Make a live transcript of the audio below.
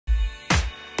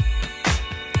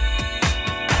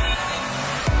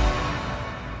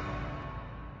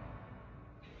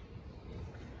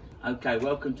Okay,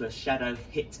 welcome to a shadow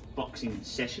HIIT boxing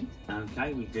session.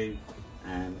 Okay, we do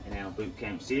in our boot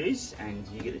camp series, and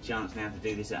you get the chance now to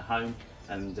do this at home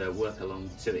and work along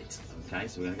to it. Okay,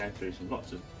 so we're going to go through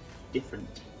lots of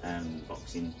different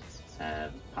boxing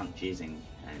punches and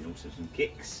also some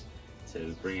kicks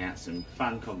to bring out some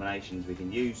fun combinations we can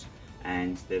use,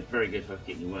 and they're very good for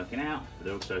getting you working out, but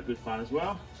they're also good fun as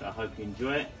well. So I hope you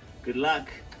enjoy it. Good luck.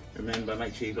 Remember,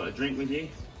 make sure you've got a drink with you.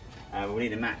 We'll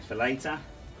need a mat for later,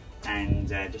 and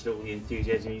just all the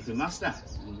enthusiasm you can muster.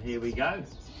 And here we go.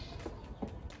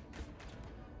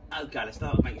 Okay, let's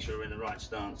start with making sure we're in the right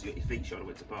stance. You've got your feet shoulder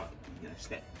width apart. You're going to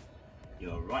step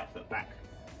your right foot back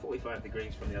 45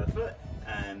 degrees from the other foot,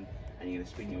 and you're going to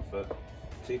spin your foot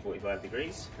 245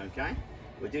 degrees. Okay,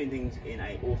 we're doing things in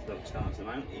a orthodox stance at the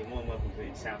moment. You're more than welcome to do it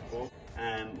in southpaw.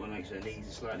 Want to make sure the knees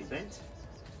are slightly bent.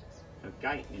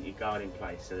 Okay, and your guard in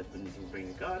place, so that you can bring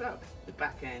the guard up, the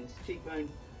back hand, cheekbone,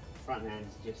 front hand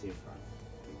just in front.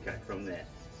 Okay, from there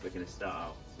we're going to start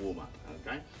our warm up.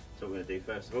 Okay, so what we're going to do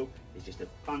first of all is just a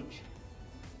punch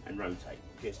and rotate,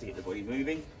 just to get the body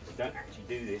moving. We don't actually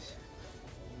do this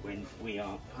when we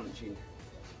are punching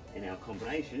in our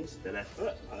combinations, the left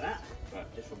foot like that,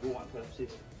 but just for warm up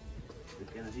purposes,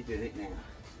 we're going to be doing it now.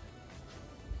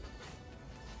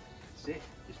 That's it.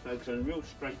 Just focus on real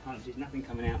straight punches, nothing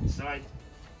coming out the side.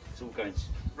 It's all going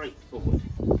straight forward.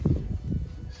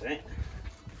 That's it.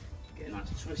 Get a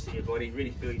nice twist in your body, really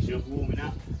feel yourself warming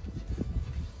up.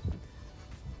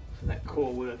 That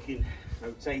core working,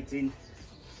 rotating.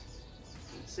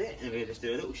 That's it. And we're going to just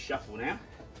do a little shuffle now.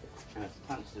 And a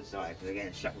punch to the side. And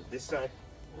again, shuffle to this side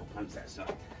and a punch that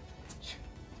side.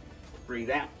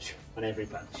 Breathe out on every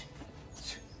punch.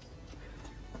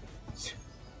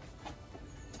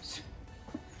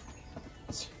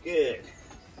 Good.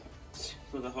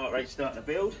 Feel the heart rate starting to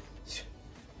build.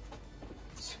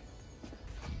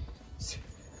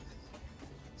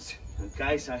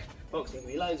 Okay, so boxing can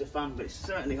be loads of fun, but it's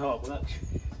certainly hard work.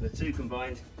 The two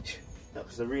combined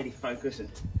helps us to really focus and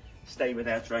stay with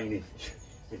our training.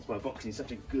 That's why boxing is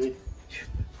such a good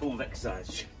form of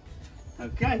exercise.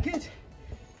 Okay, good.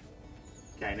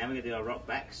 Okay, now we're going to do our rock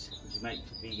backs, which make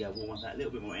the warm up that a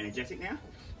little bit more energetic now,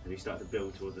 as we start to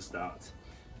build towards the start.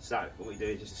 So what we do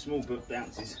is just a small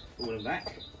bounces forward and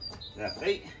back with our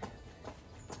feet.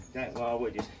 Okay, while we're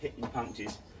just hitting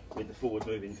punches with the forward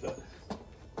moving foot.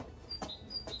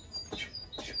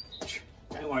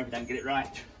 Don't worry if you don't get it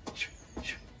right.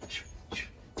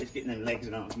 Just getting them legs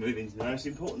and arms moving is the most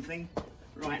important thing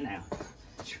right now.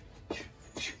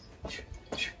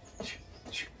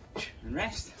 And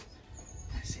rest.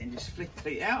 That's it, and just flick the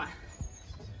feet out.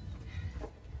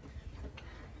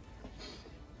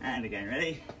 And again,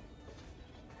 ready?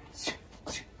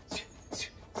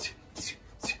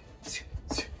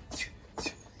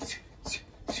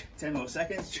 10 more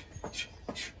seconds,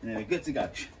 and then we're good to go.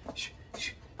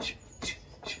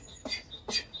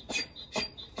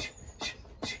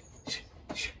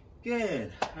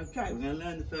 Good. Okay, we're going to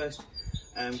learn the first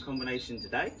combination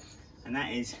today, and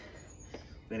that is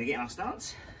we're going to get in our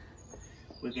stance.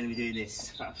 We're going to be doing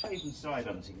this. I'll show you from side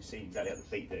on so you can see exactly what the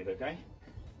feet do. Okay.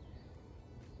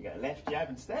 You got a left jab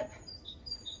and step.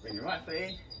 Bring your right foot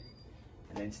in,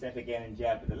 and then step again and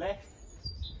jab with the left.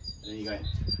 And then you go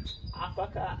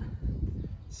uppercut,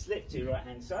 slip to your right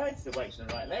hand side, so the weight's on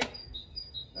the right leg.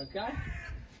 Okay.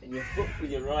 And your hook with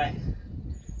your right,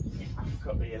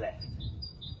 uppercut with your left.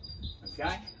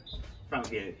 Okay. Front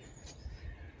view.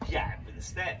 Jab with the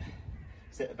step.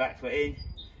 Step the back foot in.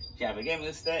 Jab again with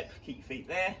a step. Keep your feet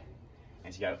there.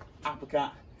 As you go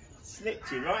uppercut, slip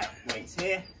to your right, weights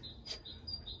here.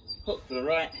 Hook to the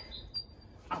right,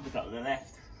 uppercut to the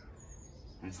left,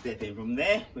 and step in from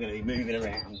there. We're going to be moving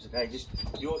around, okay? Just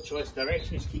your choice of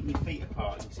direction, just keep your feet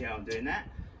apart. You can see how I'm doing that.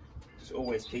 Just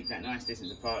always keep that nice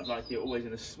distance apart, like you're always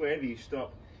in a, wherever you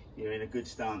stop, you're in a good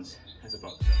stance as a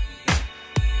boxer.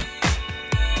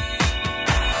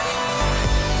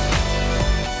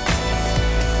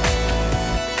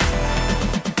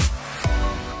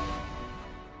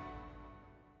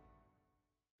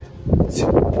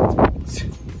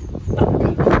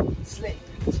 Slip,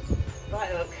 right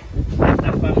hook, left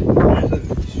upper, right hook.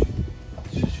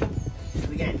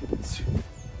 And again.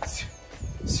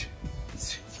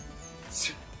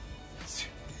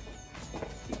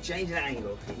 Keep changing that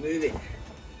angle, keep moving.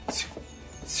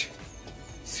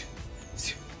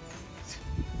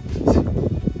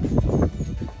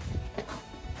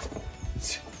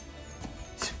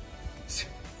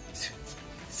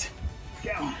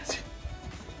 Go on.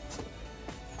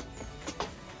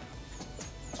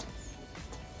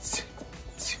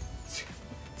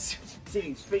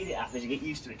 See, speed it up as you get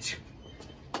used to it.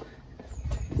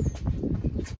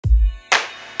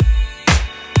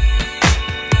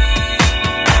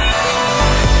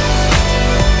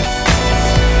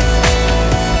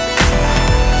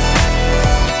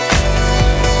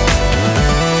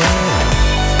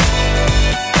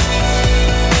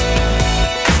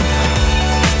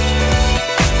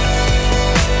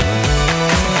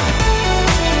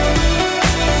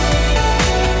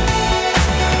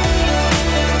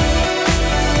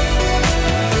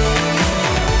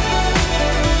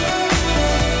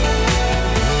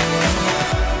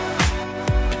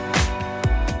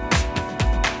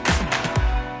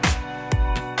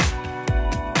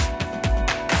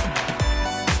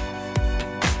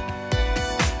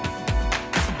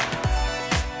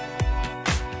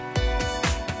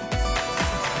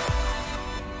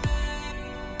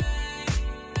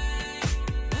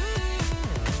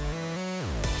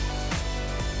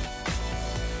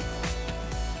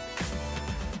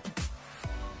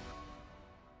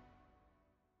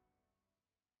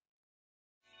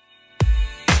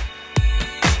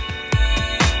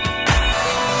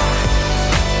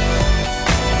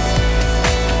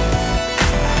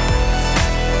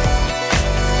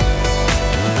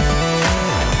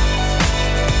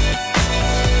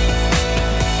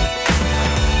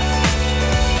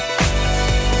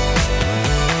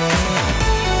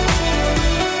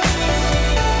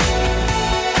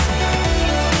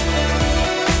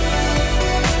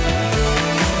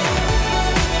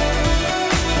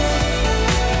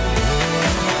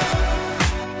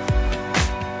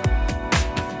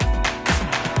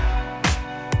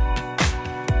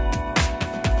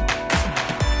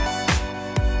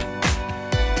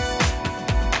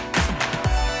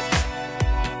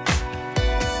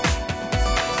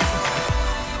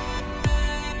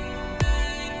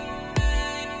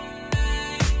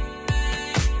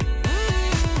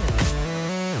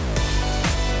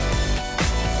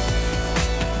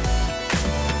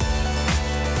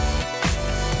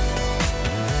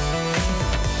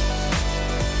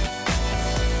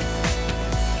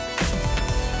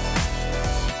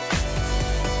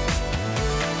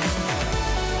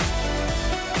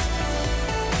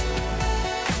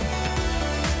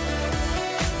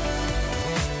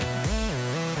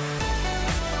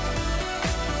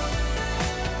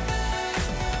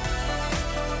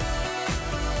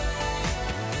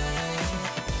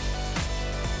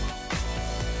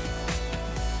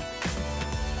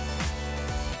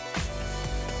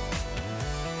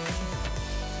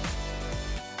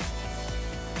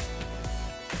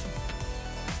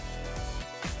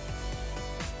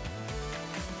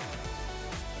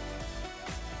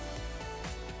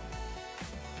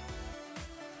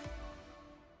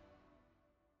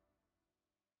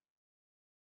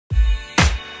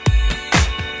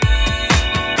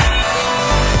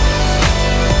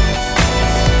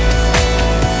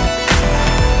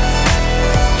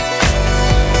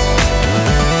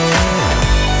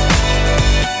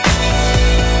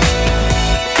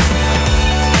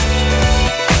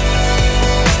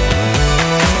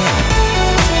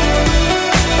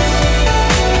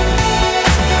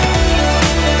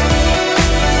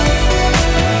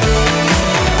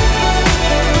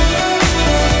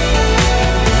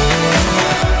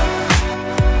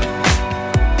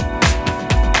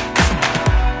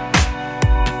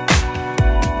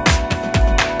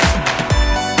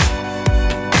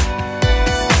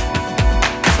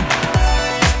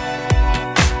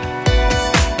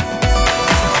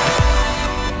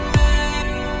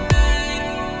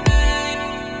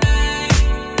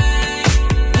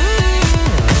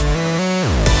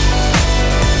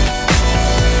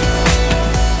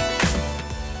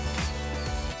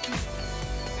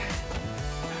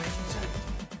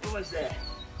 almost there.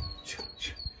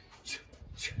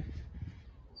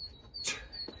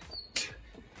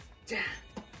 Down.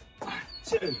 1,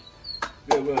 2.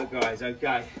 Good work, guys.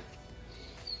 Okay.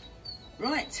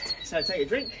 Right, so take a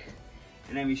drink,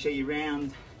 and then we show you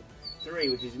round 3,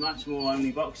 which is much more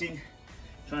only boxing.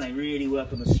 Trying to really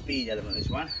work on the speed element of this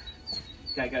one.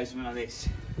 Okay, it goes something like this.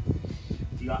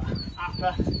 You got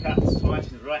upper cuts twice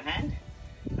with the right hand.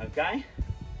 Okay.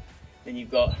 Then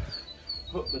you've got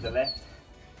hook with the left,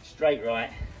 straight right,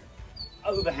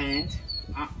 overhand,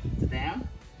 up to down,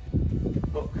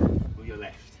 hook with your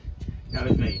left. Go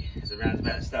with me as the round's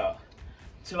about to start.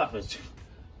 2 uppers,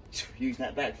 use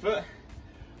that back foot,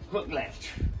 hook left,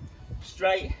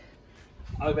 straight,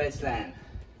 overhead slam.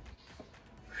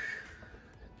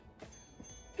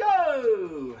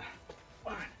 Go!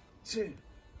 1, 2,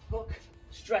 hook,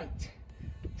 straight,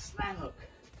 slam hook.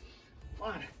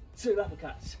 1, 2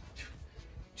 uppercuts.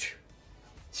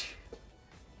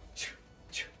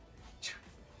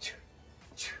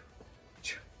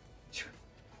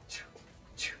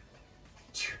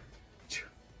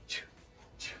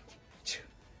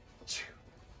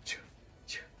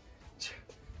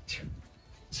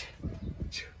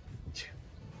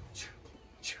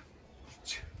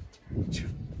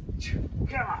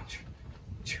 Come on.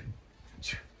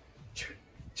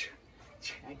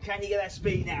 And can you get that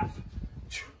speed now?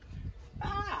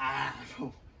 Ah.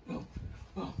 Boom, boom,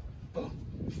 boom, boom,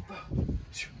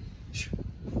 boom.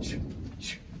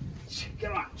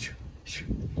 Come on.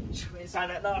 We're inside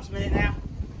that last minute now.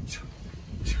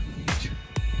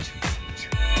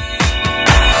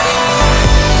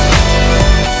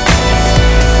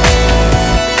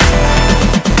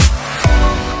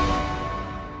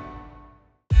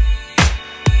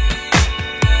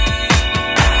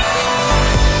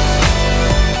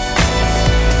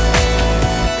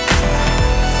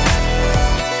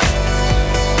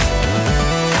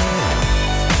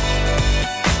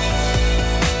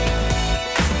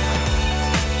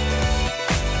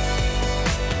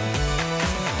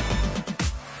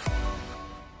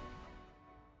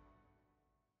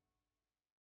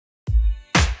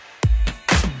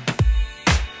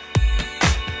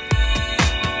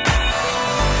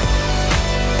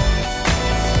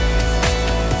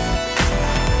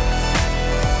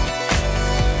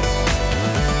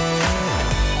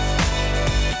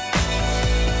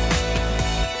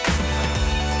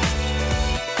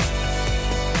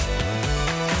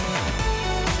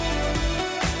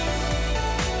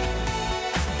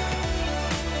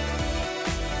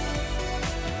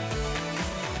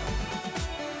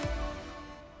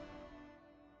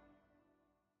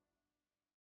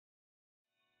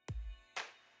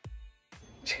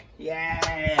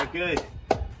 Yeah, good.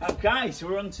 Okay, so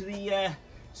we're on to the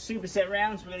superset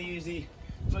rounds. We're going to use the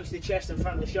most of the chest and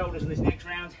front of the shoulders in this next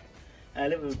round. A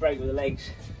little bit of a break with the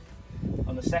legs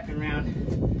on the second round,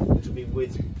 which will be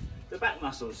with the back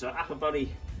muscles. So upper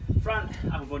body front,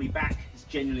 upper body back is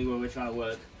generally where we're trying to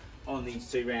work on these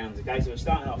 2 rounds. Okay, so we're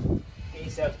starting off. Get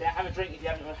yourself down. Have a drink if you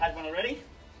haven't had one already.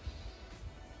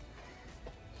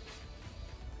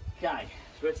 Okay,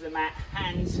 so go to the mat.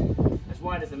 Hands as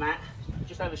wide as the mat,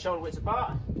 just over shoulder widths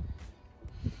apart.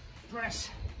 Press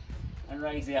and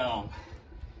raise the arm.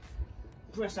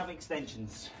 Press up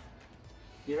extensions.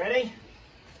 You ready?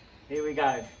 Here we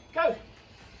go. Go!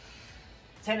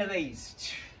 10 of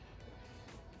these.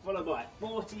 Followed by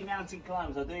 40 mountain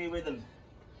climbs. I'll do you with them.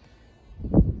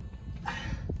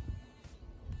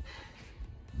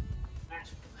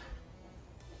 That's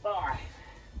 5,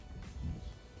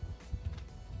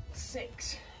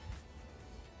 6,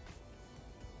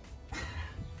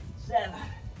 7.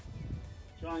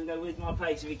 Try and go with my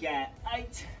pace if you can.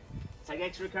 8. Take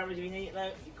extra recovery if you need it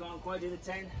though. You can't quite do the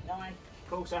 10. 9. Of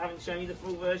course, I haven't shown you the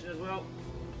full version as well.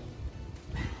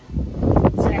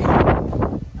 10.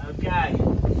 Okay.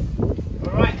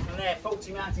 Alright, from there,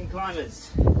 40 mountain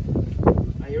climbers.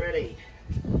 Are you ready?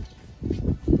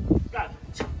 Go.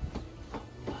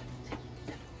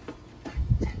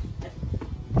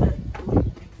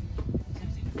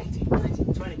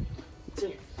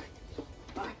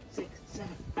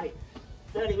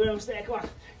 30, we're almost there, come on.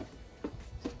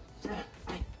 7,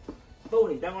 8,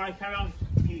 40, don't worry, carry on.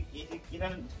 If you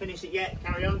haven't finished it yet,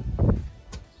 carry on.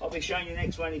 I'll be showing you the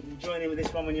next one. You can join in with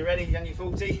this one when you're ready. You've done your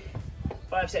 40.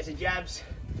 5 sets of jabs,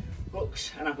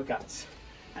 hooks and uppercuts.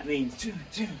 That means 2,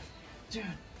 2, 2,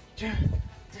 2,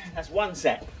 2. That's 1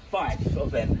 set, 5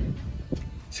 of them.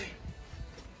 2.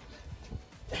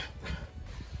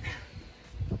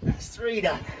 That's 3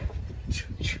 done.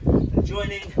 And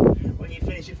join in when you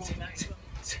finish your 40 minutes.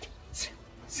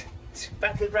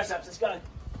 Back to the press ups, let's go.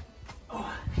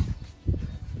 Oh.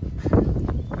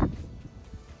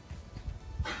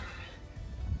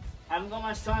 haven't got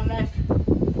much time left.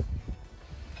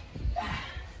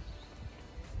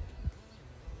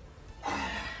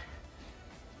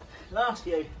 Last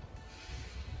few.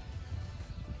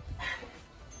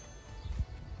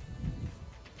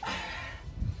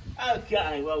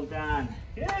 Okay, well done.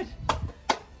 Good.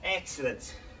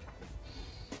 Excellent.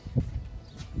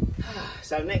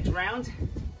 So next round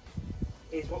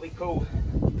is what we call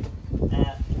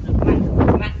the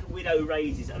black widow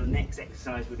raises are the next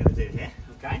exercise we're going to do here.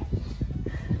 Okay.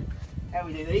 How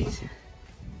we do these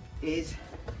is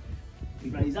we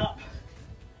raise up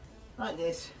like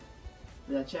this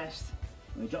with our chest,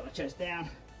 and we drop the chest down,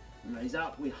 we raise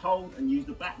up, we hold and use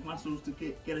the back muscles to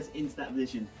get us into that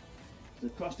position. So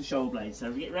across the shoulder blades. So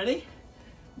if we get ready,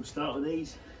 we'll start with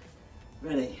these.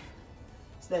 Ready,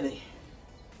 steady.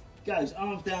 Goes,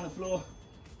 arms down the floor,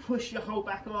 push your whole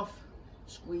back off,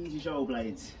 squeeze your shoulder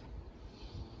blades.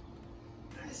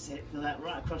 That's it, feel that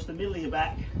right across the middle of your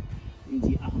back into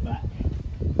your upper back.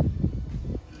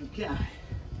 Okay.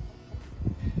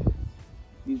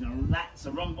 Using our lats,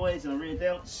 our rhomboids and our rear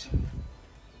delts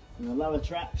and the lower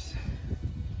traps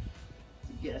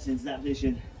to get us into that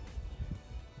position.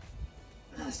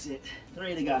 That's it,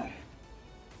 3 to go.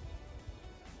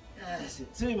 That's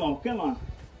it, 2 more, come on.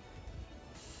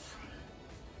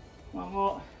 1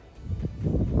 more.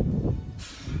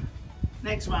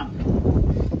 Next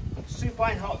one,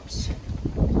 supine hops.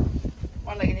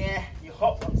 1 leg in the air, you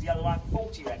hop onto the other one,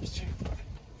 40 reps. 2,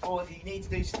 4, if you need to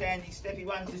do standy, steppy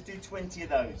ones, just do 20 of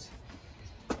those.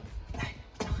 8,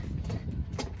 9,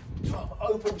 12,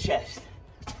 open chest,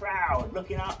 proud,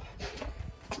 looking up.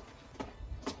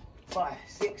 5,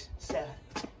 6, 7,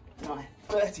 9,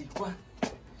 30, 1,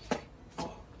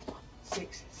 4,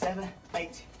 6, 7,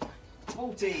 8,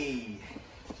 40.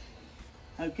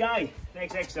 Okay,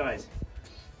 next exercise.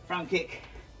 Front kick,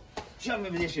 jump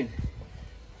in position.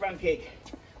 Front kick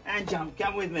and jump.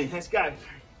 Come with me. Let's go.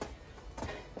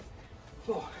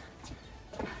 4,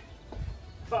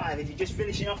 5. If you're just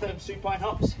finishing off those supine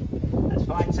hops, that's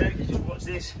fine too. Just watch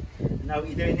this and know what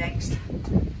you're doing next.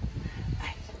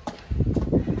 8,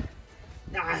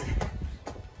 9,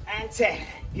 and 10.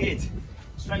 Good.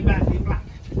 Straight back for your black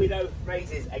widow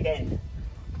raises again.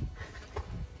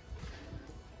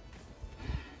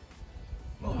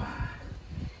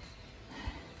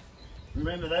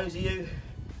 Remember, those of you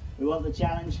who want the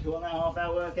challenge, who want that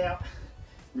half-hour workout,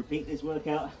 repeat this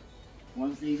workout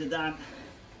once these are done.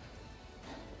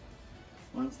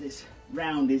 Once this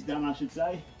round is done, I should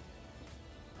say.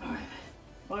 All right,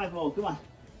 5 more, come on.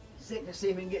 6, let's see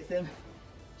if we can get them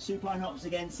supine hops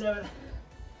again. 7,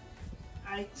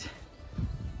 8,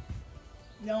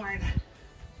 9,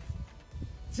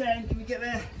 10. Can we get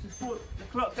there before the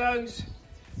clock goes?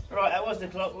 All right, that was the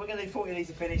clock. We're going to do 40 of these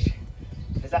to finish,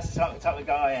 because that's the type of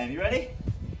guy I am. You ready?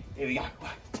 Here we go.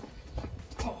 1,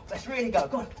 4, let's really go.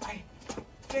 Go on. 8,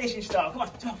 finishing start. Come on.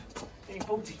 12, 13,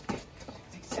 14, 15,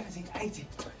 16, 17, 18,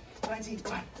 20,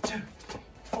 1, 2,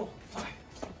 4, 5,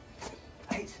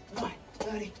 8, 9,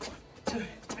 30, 2,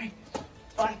 3,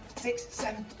 5, 6,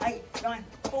 7, 8, 9,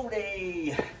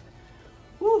 40.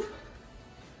 Woo.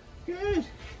 Good.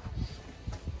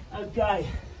 Okay.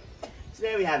 So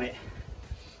there we have it.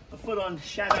 A full-on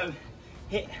shadow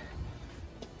HIIT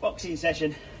boxing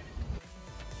session.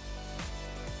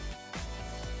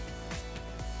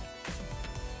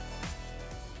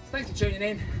 Thanks for tuning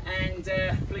in, and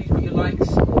please put your likes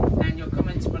and your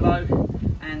comments below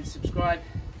and subscribe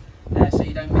so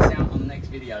you don't miss out on the next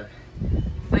video.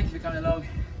 Thank you for coming along.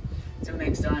 Till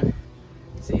next time,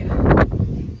 see ya.